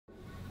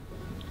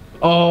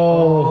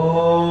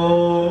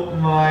Oh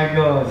my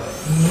god.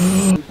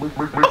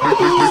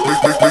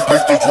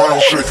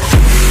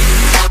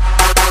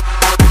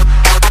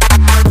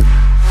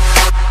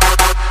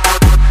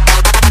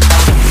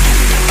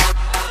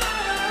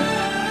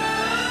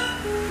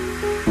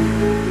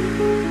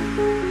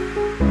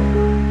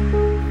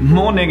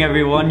 Morning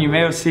everyone, you may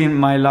have seen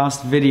my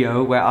last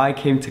video where I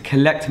came to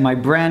collect my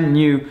brand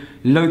new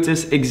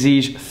Lotus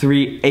Exige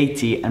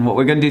 380, and what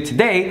we're going to do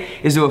today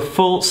is do a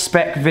full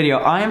spec video.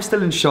 I am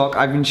still in shock.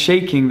 I've been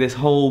shaking this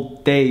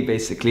whole day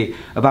basically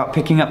about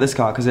picking up this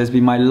car because it's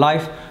been my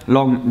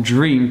lifelong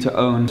dream to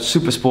own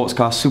super sports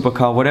car,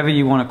 supercar, whatever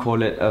you want to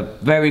call it. A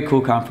very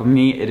cool car. For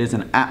me it is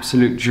an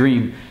absolute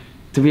dream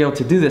to be able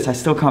to do this. I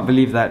still can't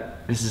believe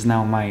that this is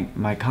now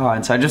my car,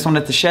 and so I just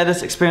wanted to share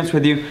this experience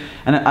with you.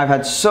 And I've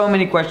had so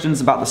many questions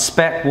about the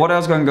spec, what I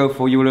was going to go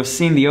for. You will have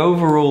seen the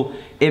overall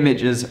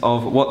images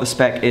of what the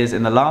spec is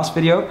in the last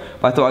video,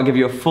 but I thought I'd give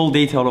you a full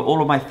detail of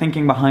all of my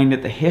thinking behind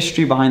it, the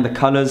history behind the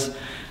colors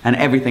and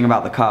everything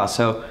about the car.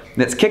 So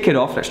let's kick it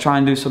off. Let's try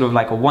and do sort of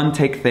like a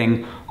one-take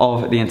thing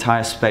of the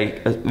entire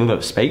spec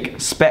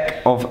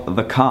of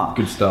the car.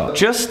 Good start.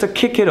 Just to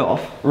kick it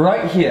off,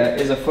 right here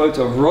is a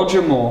photo of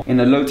Roger Moore in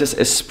the Lotus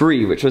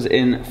Esprit, which was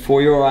in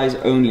For Your Eyes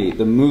Only,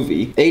 the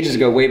movie, ages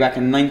ago, way back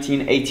in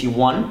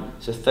 1981,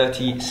 so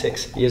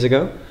 36 years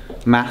ago.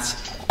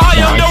 Maths.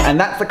 And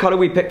that's the color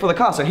we picked for the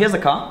car. So here's the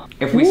car.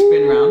 If we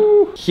spin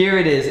around, here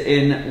it is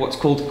in what's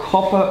called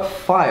copper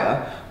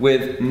fire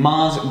with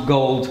Mars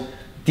gold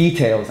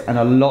details and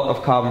a lot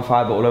of carbon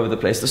fiber all over the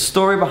place. The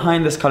story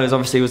behind this color is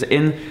obviously it was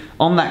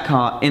on that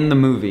car in the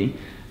movie,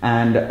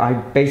 and I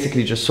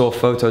basically just saw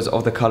photos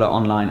of the color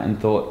online and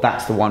thought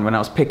that's the one. When I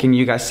was picking,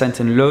 you guys sent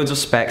in loads of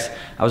specs.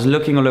 I was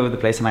looking all over the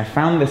place and I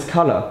found this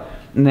color,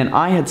 and then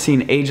I had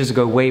seen ages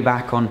ago, way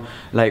back on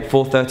like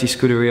 430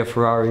 Scuderia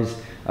Ferraris,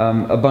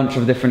 a bunch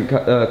of different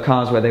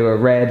cars where they were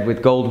red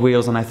with gold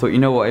wheels, and I thought, you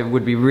know what, it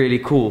would be really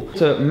cool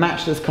to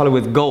match this color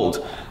with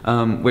gold,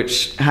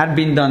 which had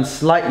been done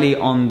slightly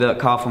on the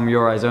car From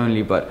Your Eyes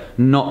Only, but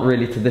not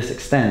really to this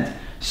extent.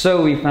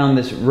 So we found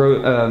this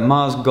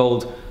Mars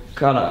gold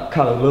color.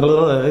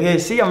 Yeah,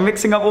 see, I'm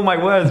mixing up all my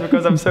words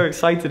because I'm so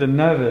excited and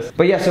nervous.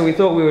 But yeah, so we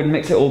thought we would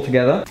mix it all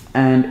together,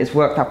 and it's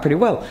worked out pretty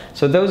well.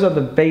 So those are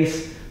the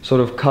base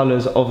sort of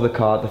colors of the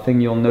car, the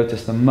thing you'll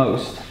notice the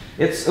most.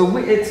 It's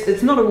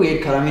not a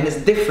weird color. I mean,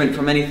 it's different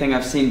from anything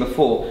I've seen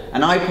before,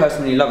 and I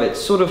personally love it.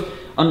 Sort of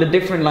under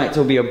different lights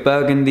it'll be a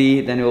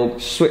burgundy, then it'll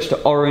switch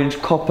to orange,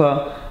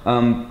 copper,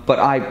 but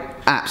I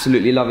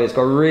absolutely love it. It's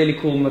got really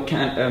cool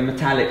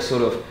metallic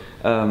sort of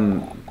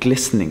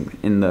glistening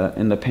in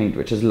the paint,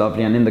 which is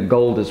lovely, and in the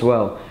gold as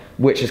well,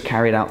 which is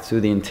carried out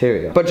through the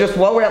interior. But just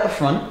while we're at the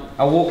front,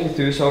 I'll walk you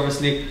through. So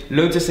obviously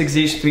Lotus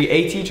Exige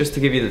 380, just to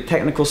give you the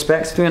technical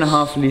specs,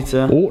 3.5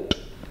 litre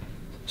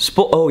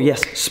Sport, oh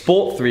yes,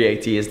 Sport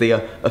 380 is the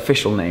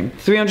official name.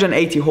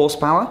 380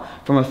 horsepower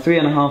from a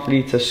 3.5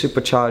 litre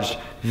supercharged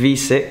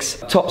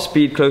V6. Top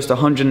speed close to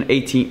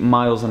 180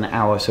 miles an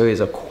hour, so it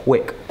is a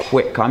quick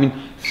car. I mean,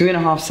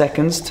 3.5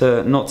 seconds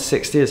to 0 to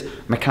 60 is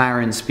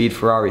McLaren speed,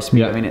 Ferrari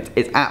speed. Yeah. I mean,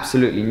 it's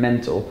absolutely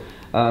mental.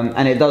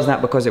 And it does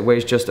that because it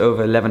weighs just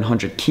over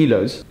 1,100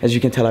 kilos. As you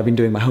can tell, I've been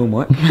doing my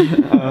homework.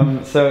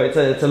 So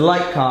it's a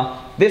light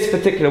car. This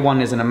particular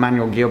one is in a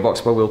manual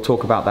gearbox, but we'll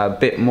talk about that a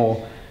bit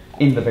more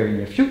in the very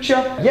near future.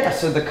 Yeah,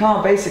 so the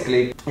car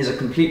basically is a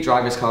complete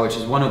driver's car, which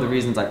is one of the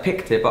reasons I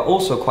picked it, but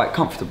also quite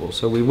comfortable.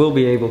 So we will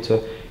be able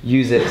to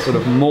use it sort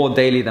of more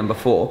daily than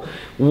before.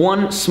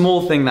 One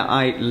small thing that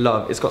I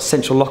love, it's got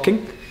central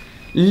locking.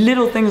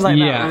 Little things like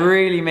that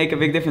really make a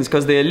big difference,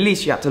 because at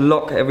least you have to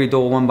lock every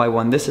door one by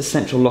one. This is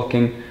central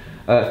locking.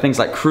 Things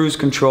like cruise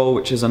control,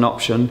 which is an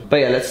option. But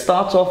yeah, let's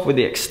start off with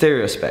the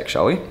exterior spec,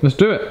 shall we? Let's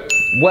do it.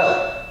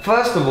 Well,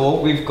 first of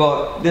all,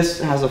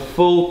 this has a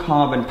full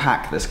carbon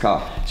pack, this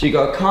car. So you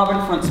got a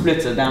carbon front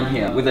splitter down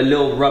here with a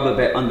little rubber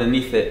bit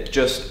underneath it,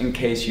 just in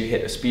case you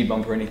hit a speed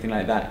bump or anything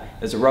like that.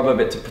 There's a rubber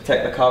bit to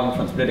protect the carbon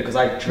front splitter, because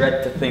I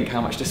dread to think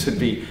how much this would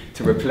be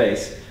to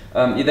replace.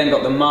 You then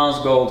got the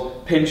Mars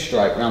gold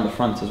pinstripe around the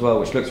front as well,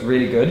 which looks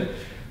really good,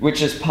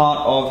 which is part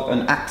of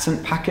an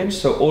accent package.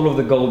 So all of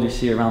the gold you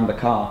see around the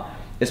car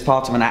is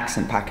part of an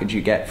accent package you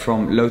get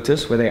from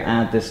Lotus, where they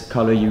add this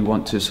color you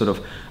want to sort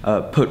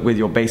of put with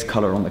your base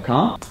color on the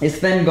car. It's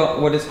then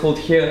got what is called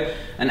here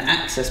an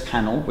access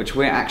panel, which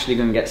we're actually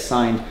going to get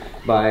signed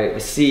by the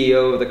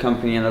CEO of the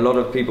company and a lot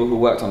of people who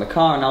worked on the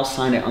car, and I'll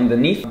sign it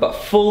underneath. But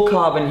full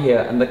carbon here,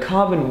 and the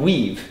carbon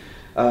weave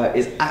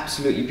is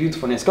absolutely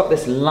beautiful, and it's got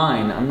this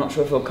line, I'm not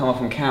sure if it'll come off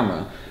on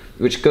camera,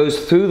 which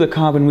goes through the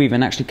carbon weave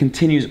and actually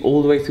continues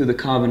all the way through the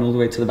carbon, all the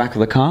way to the back of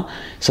the car.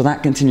 So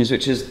that continues,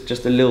 which is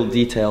just a little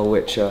detail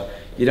which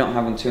you don't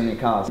have on too many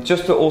cars.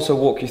 Just to also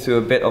walk you through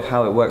a bit of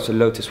how it works with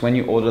Lotus when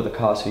you order the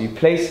car. So you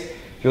place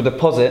your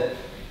deposit,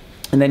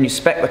 and then you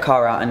spec the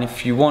car out, and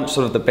if you want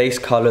sort of the base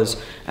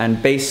colors and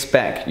base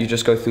spec, you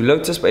just go through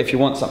Lotus. But if you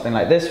want something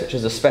like this, which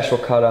is a special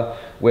color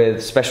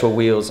with special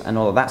wheels and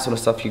all of that sort of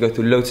stuff, you go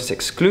through Lotus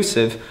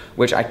Exclusive,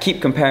 which I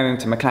keep comparing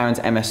to McLaren's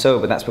MSO,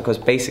 but that's because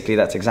basically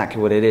that's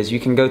exactly what it is. You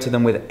can go to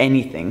them with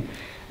anything,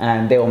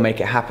 and they will make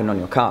it happen on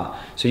your car.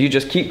 So you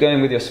just keep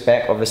going with your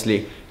spec.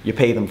 Obviously you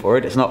pay them for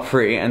it, it's not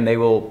free, and they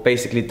will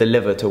basically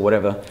deliver to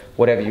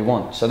whatever you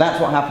want. So that's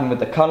what happened with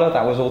the color.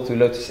 That was all through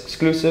Lotus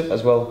Exclusive,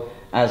 as well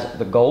as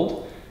the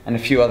gold and a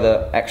few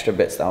other extra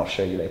bits that I'll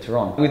show you later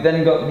on. We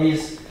then got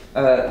these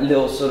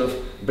little sort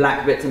of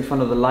black bits in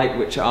front of the light,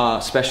 which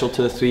are special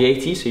to the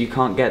 380, so you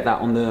can't get that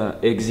on the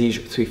Exige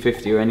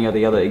 350 or any of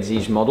the other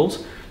Exige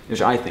models,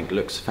 which I think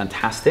looks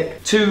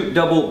fantastic. Two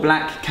double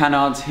black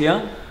canards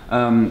here.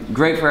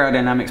 Great for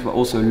aerodynamics, but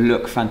also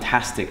look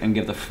fantastic and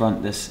give the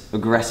front this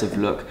aggressive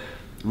look.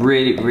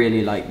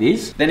 Really like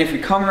these. Then if we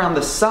come around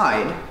the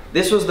side,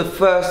 this was the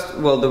first,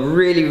 well, the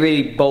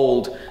really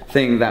bold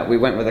thing that we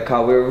went with the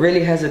car. We were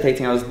really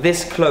hesitating. I was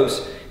this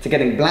close to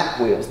getting black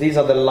wheels. These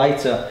are the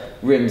lighter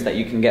rims that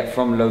you can get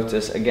from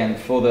Lotus, again,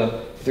 for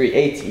the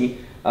 380.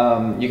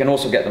 You can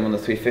also get them on the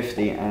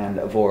 350 and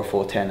Evora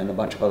 410 and a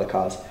bunch of other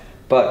cars.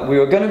 But we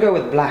were gonna go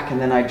with black, and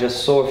then I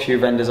just saw a few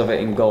renders of it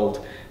in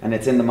gold, and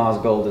it's in the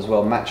Mars gold as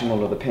well, matching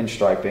all of the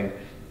pinstriping.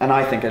 And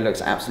I think it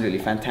looks absolutely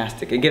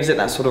fantastic. It gives it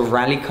that sort of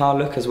rally car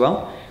look as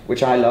well,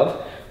 which I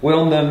love. We're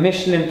on the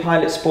Michelin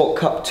Pilot Sport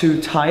Cup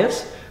 2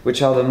 tires,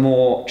 which are the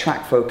more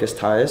track-focused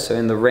tires. So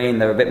in the rain,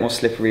 they're a bit more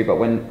slippery, but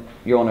when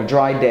you're on a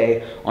dry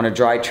day, on a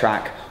dry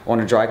track, on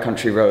a dry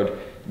country road,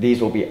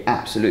 these will be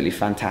absolutely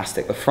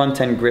fantastic. The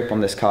front end grip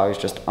on this car is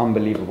just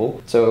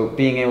unbelievable. So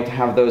being able to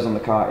have those on the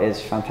car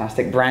is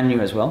fantastic. Brand new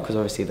as well, because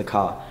obviously the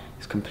car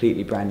is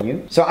completely brand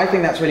new. So I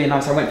think that's really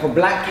nice. I went for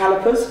black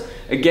calipers.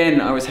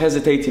 Again, I was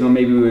hesitating on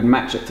maybe we would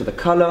match it to the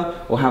color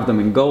or have them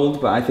in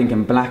gold, but I think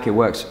in black it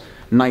works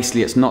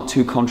nicely. It's not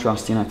too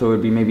contrasty, and I thought it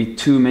would be maybe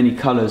too many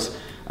colors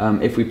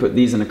if we put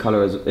these in a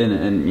color,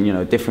 in you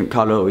know, different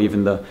color, or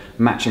even the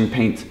matching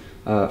paint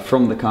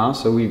from the car.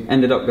 So we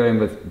ended up going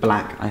with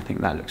black. I think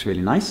that looks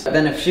really nice.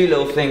 Then a few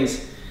little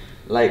things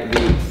like the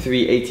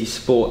 380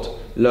 Sport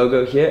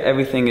logo here.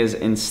 Everything is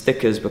in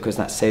stickers because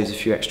that saves a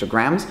few extra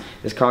grams.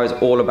 This car is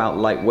all about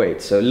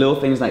lightweight, so little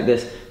things like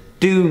this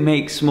do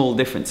make small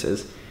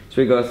differences.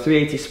 So we got a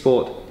 380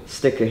 Sport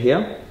sticker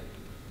here.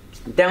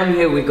 Down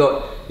here we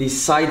got these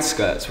side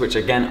skirts, which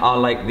again are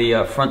like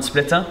the front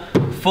splitter.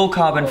 Full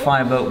carbon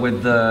fiber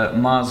with the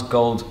Mars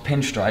gold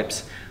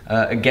pinstripes,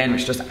 again,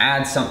 which just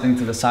adds something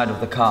to the side of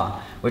the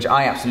car, which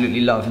I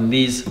absolutely love. And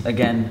these,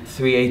 again,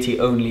 380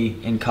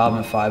 only in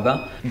carbon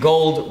fiber.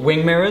 Gold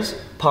wing mirrors,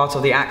 part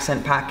of the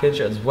accent package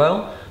as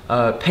well.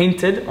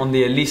 Painted on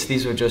the Elise,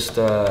 these were just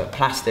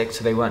plastic,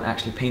 so they weren't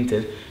actually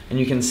painted. And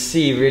you can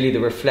see really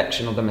the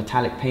reflection of the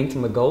metallic paint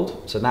in the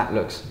gold, so that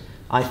looks,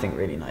 I think,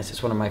 really nice.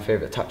 It's one of my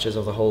favorite touches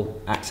of the whole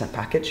accent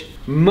package.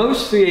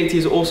 Most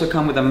 380s also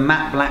come with a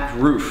matte black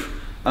roof.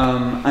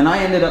 And I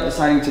ended up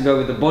deciding to go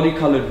with the body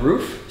colored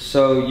roof.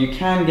 So you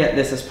can get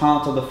this as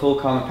part of the full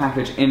carbon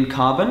package in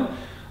carbon,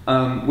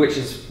 which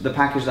is the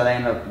package that I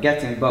ended up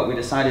getting, but we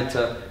decided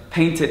to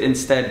paint it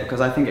instead because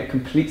I think it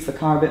completes the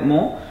car a bit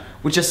more,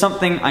 which is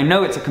something, I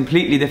know it's a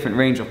completely different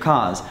range of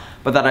cars,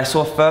 but that I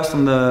saw first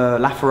on the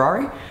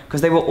LaFerrari,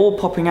 because they were all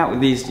popping out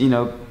with these, you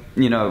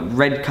know,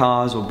 red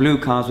cars or blue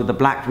cars with the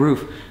black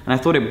roof, and I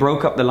thought it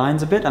broke up the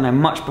lines a bit, and I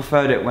much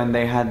preferred it when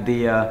they had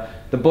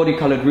the body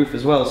colored roof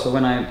as well. So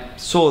when I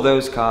saw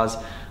those cars,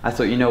 I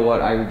thought, you know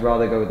what, I would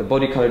rather go with the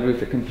body colored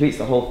roof. It completes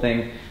the whole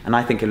thing, and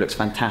I think it looks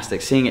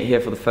fantastic. Seeing it here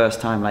for the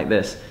first time like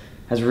this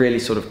has really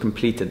sort of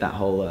completed that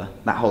whole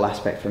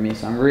aspect for me.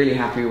 So I'm really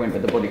happy we went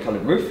with the body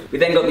colored roof. We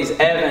then got these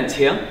air vents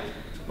here,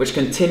 which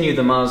continue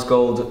the Mars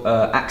Gold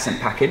accent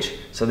package.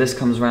 So this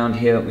comes around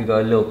here, we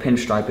got a little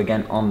pinstripe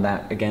again on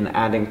that, again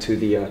adding to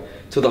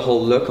the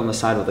whole look on the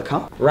side of the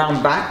car.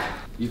 Round back,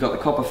 you've got the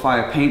copper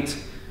fire paint,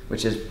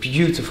 which is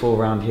beautiful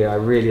around here. I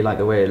really like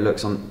the way it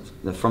looks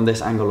from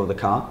this angle of the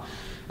car.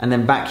 And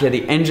then back here,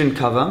 the engine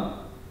cover.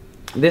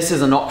 This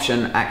is an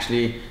option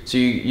actually, so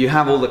you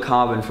have all the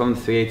carbon from the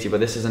 380,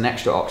 but this is an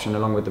extra option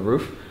along with the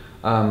roof.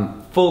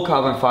 Full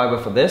carbon fiber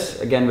for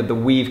this, again with the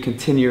weave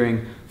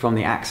continuing from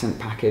the accent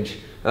package,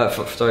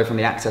 from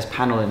the access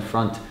panel in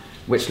front,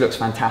 which looks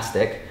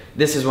fantastic.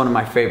 This is one of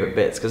my favorite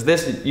bits, because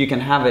this, you can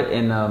have it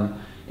in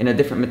a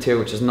different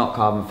material which is not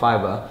carbon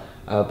fiber,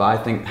 but I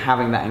think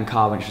having that in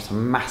carbon is just a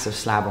massive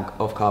slab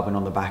of carbon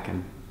on the back,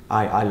 and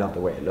I love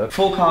the way it looks.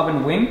 Full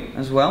carbon wing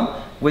as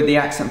well. With the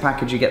accent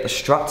package you get the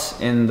struts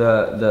in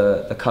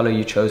the color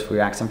you chose for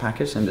your accent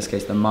package, in this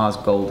case the Mars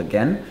Gold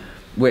again,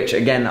 which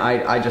again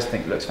I just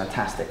think looks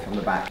fantastic from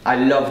the back. I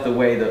love the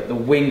way that the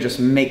wing just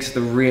makes the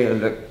rear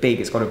look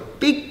big. It's got a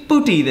big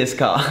booty, this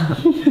car.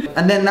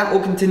 And then that will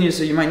continue,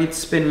 so you might need to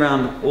spin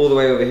around all the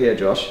way over here,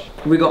 Josh.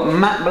 We got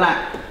matte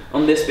black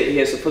on this bit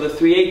here, so for the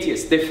 380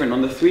 it's different.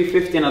 On the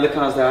 350 and other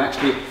cars there are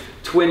actually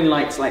twin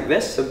lights like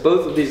this, so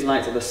both of these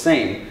lights are the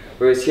same,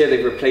 whereas here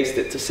they've replaced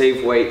it to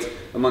save weight,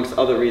 amongst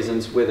other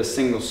reasons, with a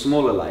single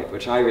smaller light,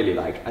 which I really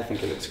like. I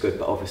think it looks good,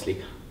 but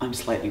obviously I'm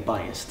slightly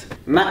biased.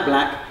 Matte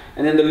black,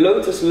 and then the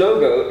Lotus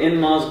logo in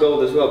Mars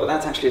Gold as well, but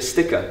that's actually a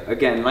sticker.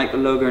 Again, like the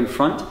logo in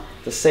front,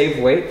 to save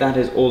weight, that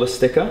is all a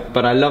sticker,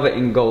 but I love it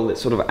in gold. It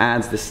sort of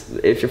adds this,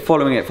 if you're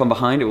following it from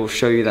behind, it will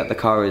show you that the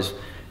car is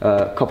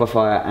copper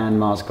fire and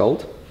Mars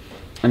Gold.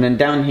 And then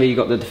down here you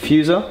got the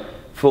diffuser,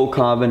 full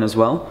carbon as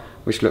well,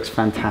 which looks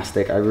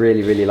fantastic. I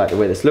really, really like the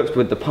way this looks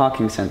with the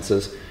parking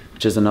sensors,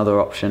 which is another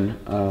option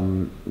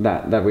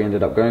that we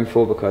ended up going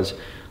for, because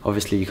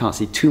obviously you can't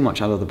see too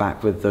much out of the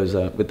back with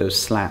those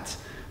slats.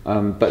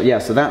 But yeah,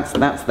 so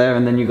that's there,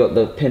 and then you got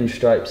the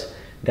pinstripes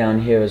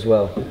down here as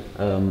well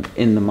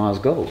in the Mars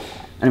Gold.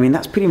 And I mean,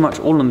 that's pretty much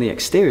all on the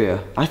exterior.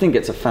 I think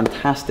it's a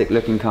fantastic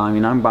looking car. I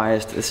mean, I'm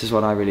biased, this is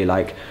what I really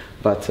like,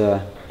 but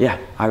yeah,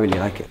 I really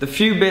like it. The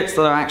few bits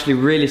that are actually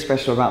really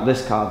special about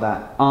this car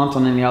that aren't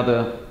on any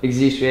other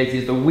Exige 380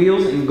 is the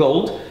wheels in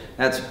gold.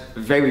 That's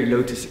very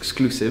Lotus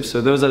exclusive,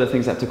 so those are the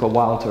things that took a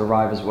while to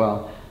arrive as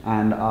well,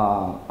 and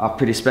are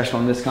pretty special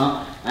on this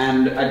car.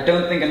 And I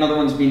don't think another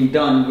one's been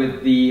done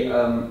with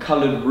the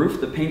coloured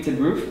roof, the painted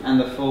roof, and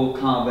the full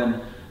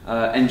carbon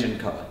engine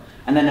cover.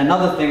 And then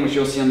another thing which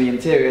you'll see on the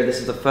interior, this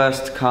is the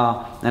first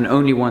car and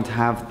only one to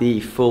have the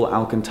full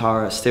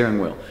Alcantara steering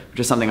wheel, which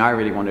is something I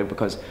really wanted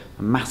because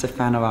I'm a massive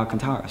fan of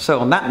Alcantara.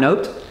 So on that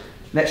note,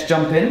 let's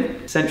jump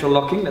in. Central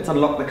locking, let's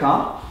unlock the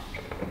car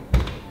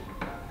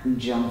and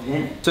jump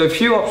in. So a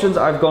few options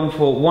I've gone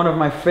for. One of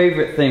my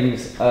favorite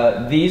things,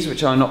 these,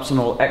 which are an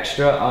optional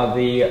extra, are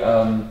the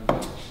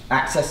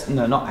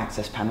not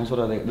access panels, what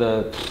are they?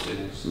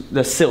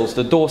 The sills,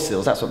 the door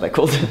sills, that's what they're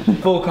called.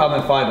 Full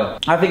carbon fiber.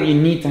 I think you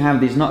need to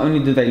have these. Not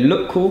only do they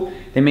look cool,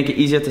 they make it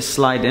easier to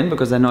slide in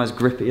because they're not as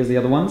grippy as the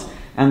other ones,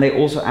 and they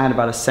also add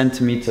about 1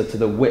 centimeter to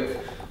the width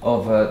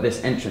of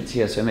this entrance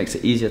here, so it makes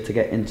it easier to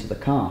get into the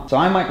car. So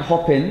I might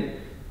hop in,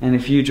 and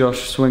if you,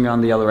 Josh, swing on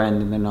the other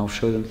end, and then I'll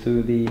show them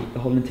through the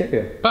whole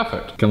interior.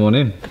 Perfect. Come on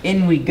in.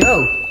 In we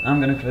go.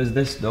 I'm gonna close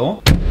this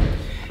door.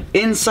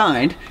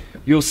 Inside,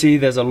 you'll see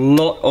there's a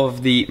lot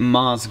of the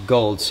Mars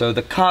Gold. So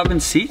the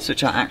carbon seats,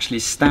 which are actually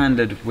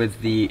standard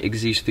with the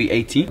Exige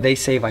 380, they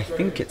save, I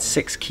think it's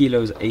 6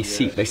 kilos a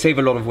seat. They save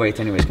a lot of weight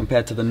anyways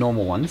compared to the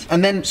normal ones.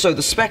 And then, so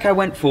the spec I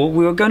went for,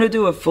 we were gonna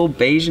do a full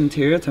beige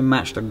interior to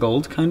match the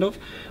gold kind of,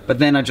 but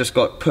then I just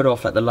got put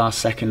off at the last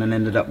second and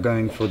ended up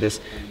going for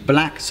this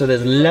black. So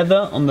there's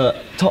leather on the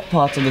top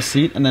part of the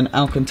seat and then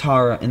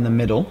Alcantara in the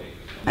middle.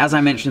 As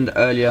I mentioned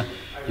earlier,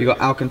 you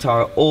got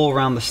Alcantara all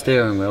around the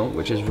steering wheel,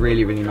 which is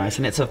really, really nice.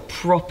 And it's a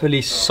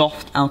properly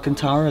soft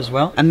Alcantara as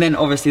well. And then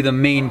obviously the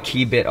main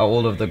key bit are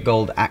all of the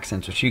gold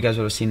accents, which you guys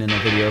would have seen in a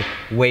video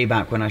way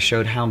back when I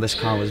showed how this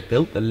car was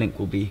built. The link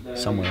will be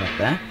somewhere up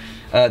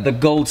there. The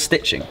gold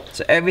stitching.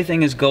 So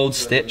everything is gold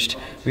stitched.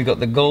 We got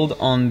the gold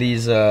on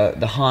these,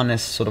 the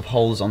harness sort of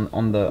holes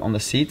on the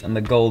seat, and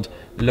the gold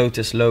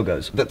Lotus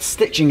logos. But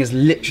stitching is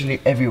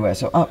literally everywhere.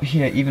 So up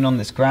here, even on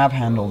this grab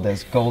handle,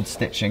 there's gold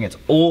stitching. It's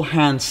all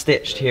hand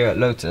stitched here at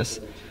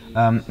Lotus.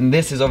 And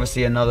this is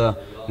obviously another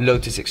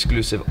Lotus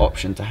exclusive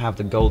option to have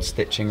the gold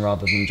stitching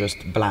rather than just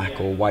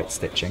black or white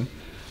stitching.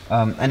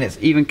 And it's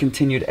even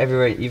continued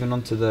everywhere, even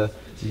onto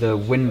the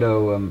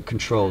window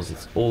controls.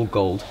 It's all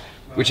gold,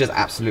 which is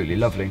absolutely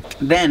lovely.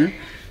 Then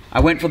I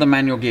went for the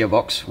manual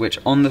gearbox, which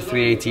on the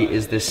 380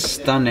 is this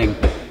stunning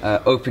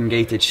open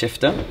gated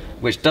shifter,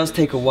 which does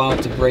take a while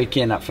to break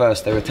in at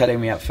first. They were telling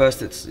me at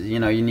first it's, you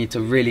know, you need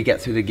to really get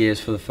through the gears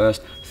for the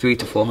first 300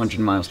 to 400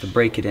 miles to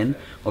break it in.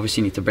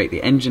 Obviously you need to break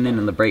the engine in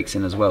and the brakes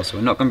in as well, so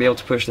we're not going to be able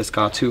to push this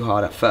car too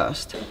hard at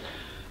first.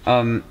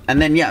 And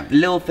then yeah,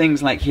 little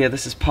things like here,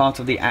 this is part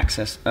of the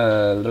access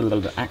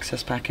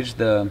package,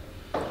 the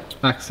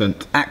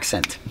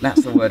Accent,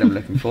 that's the word I'm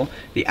looking for.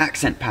 The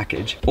accent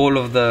package. All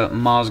of the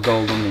Mars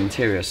Gold on the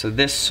interior. So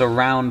this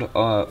surround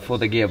for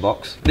the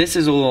gearbox. This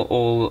is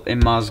all in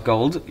Mars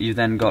Gold. You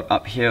then got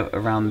up here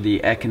around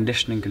the air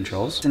conditioning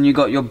controls. And you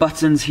got your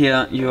buttons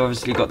here. You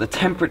obviously got the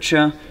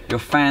temperature, your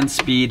fan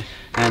speed,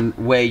 and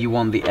where you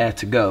want the air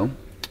to go.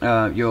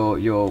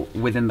 Your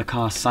within the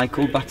car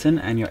cycle button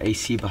and your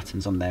AC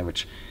buttons on there,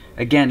 which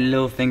again,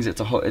 little things.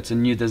 It's a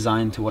new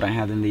design to what I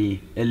had in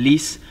the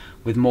Elise,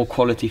 with more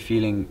quality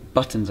feeling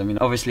buttons. I mean,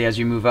 obviously as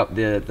you move up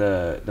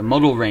the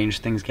model range,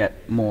 things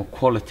get more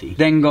quality.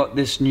 Then got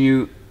this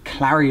new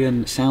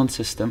Clarion sound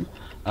system,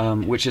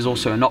 which is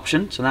also an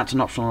option. So that's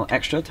an optional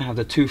extra to have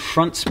the 2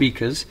 front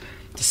speakers.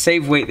 To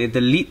save weight, they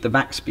delete the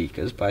back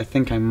speakers, but I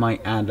think I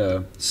might add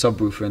a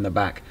subwoofer in the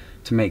back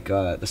to make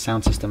the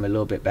sound system a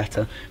little bit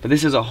better. But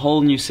this is a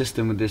whole new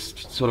system with this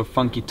sort of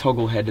funky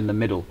toggle head in the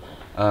middle,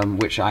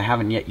 which I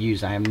haven't yet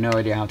used. I have no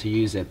idea how to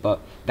use it,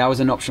 but that was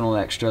an optional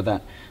extra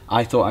that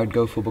I thought I'd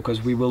go for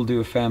because we will do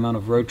a fair amount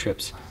of road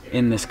trips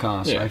in this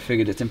car, so yeah. I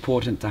figured it's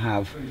important to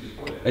have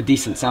a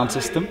decent sound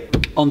system.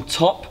 On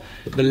top,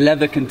 the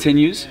leather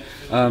continues,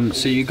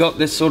 so you got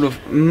this sort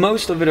of,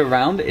 most of it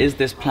around is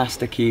this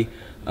plasticky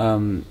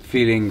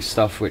feeling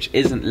stuff, which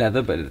isn't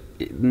leather, but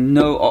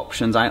no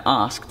options. I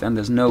asked, and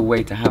there's no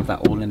way to have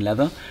that all in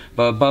leather,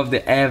 but above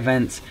the air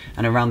vents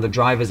and around the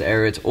driver's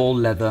area, it's all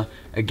leather,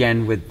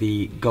 again with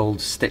the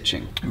gold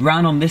stitching.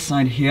 Round on this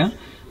side here,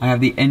 I have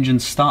the engine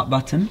start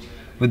button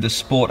with the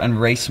sport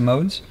and race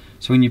modes.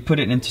 So when you put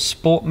it into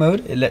sport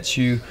mode, it lets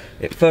you,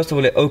 first of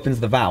all, it opens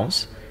the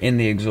valves in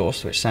the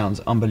exhaust, which sounds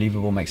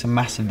unbelievable, makes a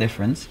massive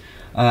difference.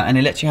 And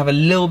it lets you have a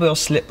little bit of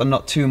slip, but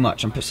not too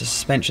much, and puts the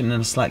suspension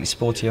in a slightly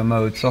sportier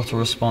mode, throttle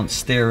response,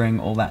 steering,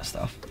 all that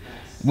stuff.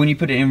 When you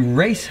put it in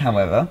race,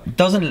 however, it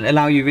doesn't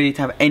allow you really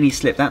to have any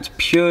slip. That's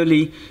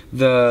purely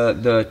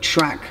the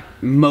track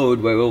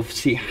mode, where we'll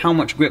see how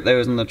much grip there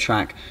is on the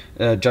track,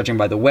 judging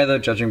by the weather,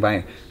 judging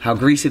by how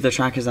greasy the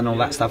track is and all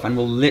that stuff, and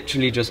we'll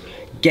literally just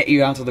get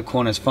you out of the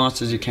corner as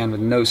fast as you can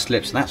with no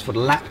slips. That's for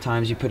lap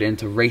times. You put it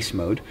into race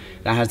mode.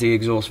 That has the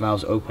exhaust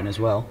valves open as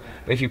well.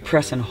 But if you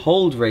press and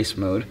hold race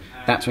mode,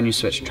 that's when you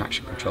switch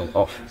traction control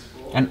off.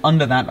 And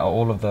under that are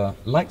all of the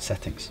light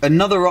settings.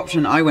 Another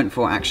option I went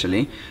for,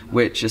 actually,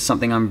 which is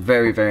something I'm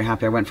very, very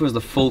happy I went for, is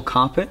the full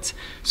carpet.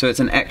 So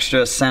it's an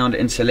extra sound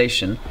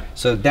insulation.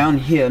 So down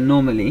here,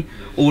 normally,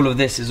 all of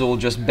this is all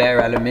just bare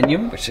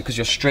aluminium, which is because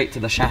you're straight to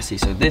the chassis.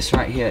 So this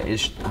right here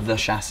is the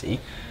chassis.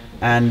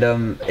 And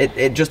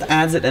it just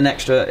adds an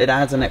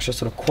extra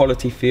sort of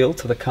quality feel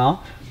to the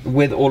car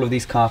with all of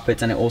these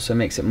carpets, and it also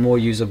makes it more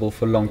usable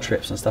for long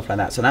trips and stuff like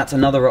that. So that's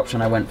another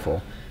option I went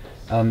for.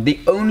 The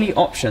only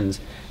options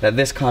that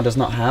this car does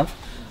not have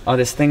are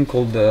this thing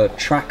called the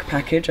track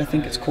package, I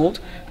think it's called,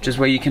 which is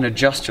where you can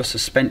adjust your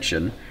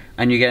suspension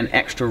and you get an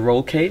extra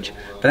roll cage.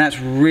 But that's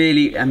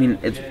really, I mean,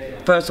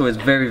 first of all, it's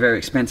very, very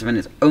expensive, and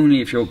it's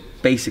only if you're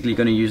basically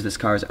going to use this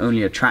car as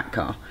only a track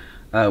car,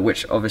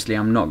 which obviously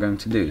I'm not going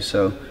to do.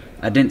 So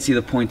I didn't see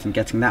the point in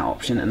getting that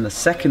option. And the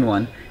second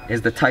one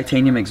is the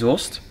titanium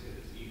exhaust,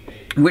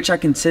 which I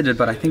considered,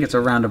 but I think it's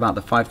around about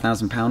the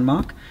 £5,000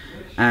 mark.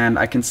 And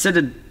I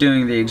considered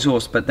doing the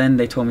exhaust, but then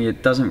they told me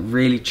it doesn't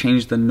really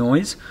change the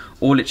noise.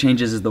 All it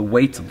changes is the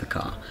weight of the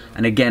car.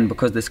 And again,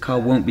 because this car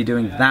won't be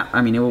doing that,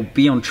 I mean, it will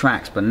be on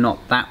tracks, but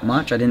not that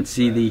much. I didn't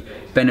see the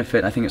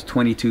benefit. I think it's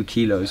 22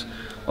 kilos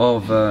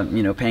of,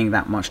 you know, paying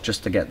that much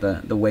just to get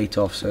the weight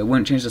off. So it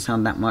won't change the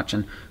sound that much.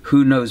 And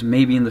who knows,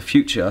 maybe in the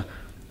future,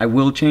 I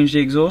will change the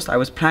exhaust. I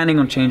was planning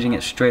on changing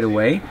it straight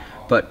away,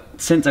 but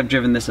since I've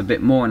driven this a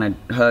bit more and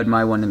I heard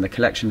my one in the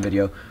collection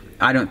video,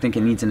 I don't think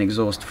it needs an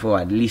exhaust for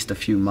at least a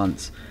few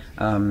months.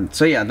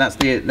 So yeah,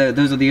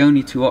 those are the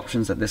only two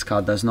options that this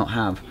car does not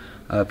have,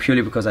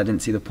 purely because I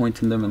didn't see the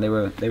point in them, and they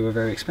were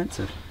very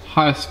expensive.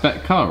 Highest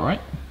spec car,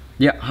 right?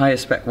 Yeah,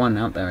 highest spec one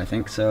out there, I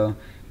think. So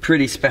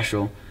pretty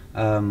special.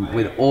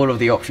 With all of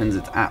the options,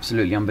 it's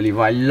absolutely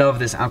unbelievable. I love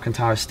this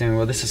Alcantara steering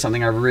wheel. This is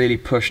something I really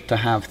pushed to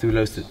have through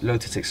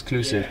Lotus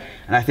Exclusive,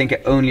 and I think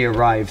it only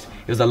arrived,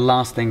 it was the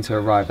last thing to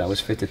arrive that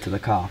was fitted to the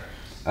car.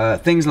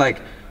 Things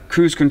like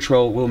cruise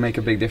control will make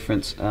a big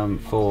difference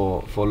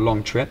for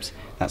long trips.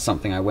 That's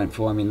something I went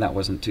for. I mean, that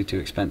wasn't too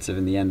expensive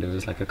in the end. It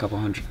was like a couple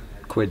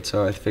 £100,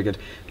 so I figured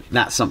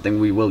that's something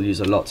we will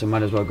use a lot, so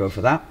might as well go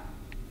for that.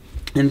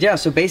 And yeah,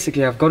 so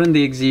basically I've gotten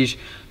the Exige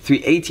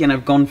 380 and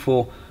I've gone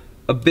for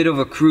a bit of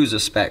a cruiser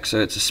spec. So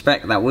it's a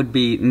spec that would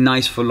be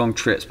nice for long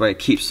trips, but it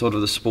keeps sort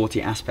of the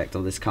sporty aspect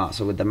of this car,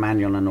 so with the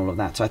manual and all of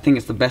that. So I think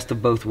it's the best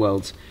of both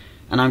worlds,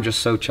 and I'm just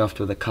so chuffed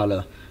with the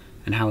color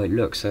and how it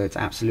looks. So it's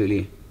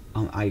absolutely,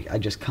 I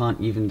just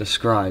can't even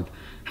describe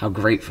how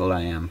grateful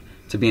I am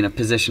to be in a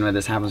position where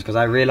this happens, because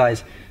I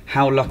realize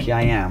how lucky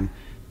I am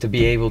to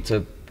be able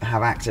to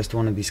have access to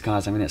one of these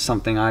cars. I mean, it's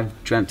something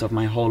I've dreamt of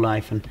my whole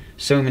life, and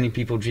so many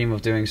people dream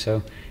of doing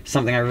so. It's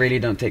something I really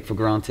don't take for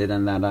granted,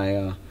 and that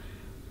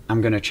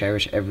I'm going to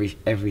cherish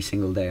every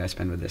single day I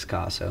spend with this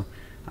car. So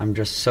I'm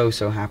just so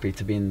happy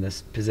to be in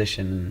this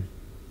position, and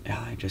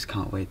yeah, I just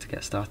can't wait to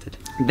get started.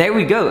 There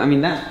we go. I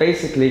mean, that's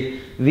basically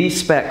the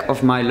spec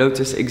of my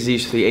Lotus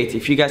Exige 380.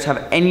 If you guys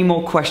have any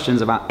more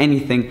questions about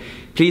anything,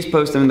 please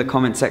post them in the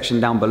comment section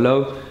down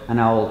below,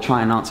 and I'll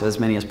try and answer as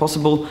many as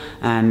possible.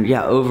 And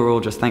yeah,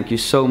 overall, just thank you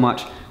so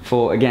much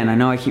for, again, I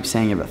know I keep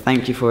saying it, but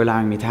thank you for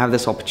allowing me to have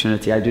this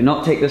opportunity. I do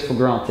not take this for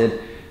granted,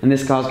 and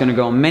this car is going to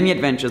go on many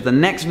adventures. The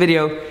next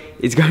video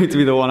is going to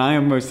be the one I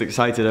am most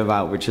excited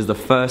about, which is the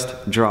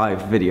first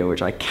drive video,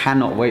 which I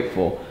cannot wait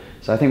for.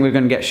 So I think we're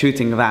going to get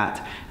shooting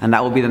that, and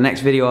that will be the next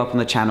video up on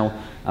the channel.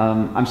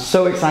 I'm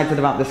so excited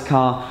about this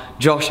car.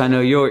 Josh, I know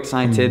you're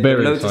excited.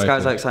 Very Lotus excited.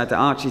 guys are excited.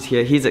 Archie's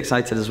here, he's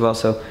excited as well.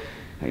 So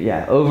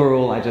yeah,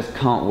 overall, I just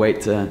can't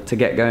wait to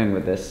get going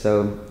with this.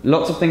 So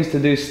lots of things to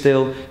do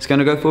still. It's going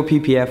to go for a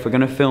PPF. We're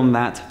going to film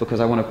that because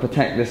I want to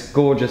protect this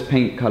gorgeous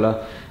paint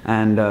color,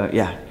 and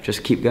yeah,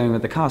 just keep going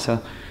with the car.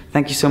 So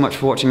thank you so much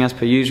for watching as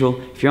per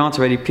usual. If you aren't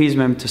already, please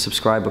remember to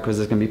subscribe, because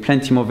there's going to be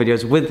plenty more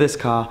videos with this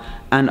car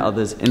and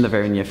others in the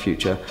very near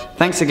future.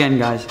 Thanks again,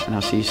 guys, and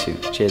I'll see you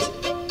soon. Cheers.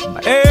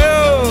 Bye.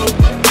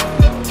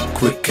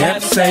 Quick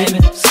cap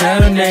saving,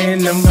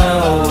 serenading them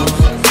hoes.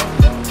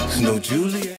 There's no Juliet.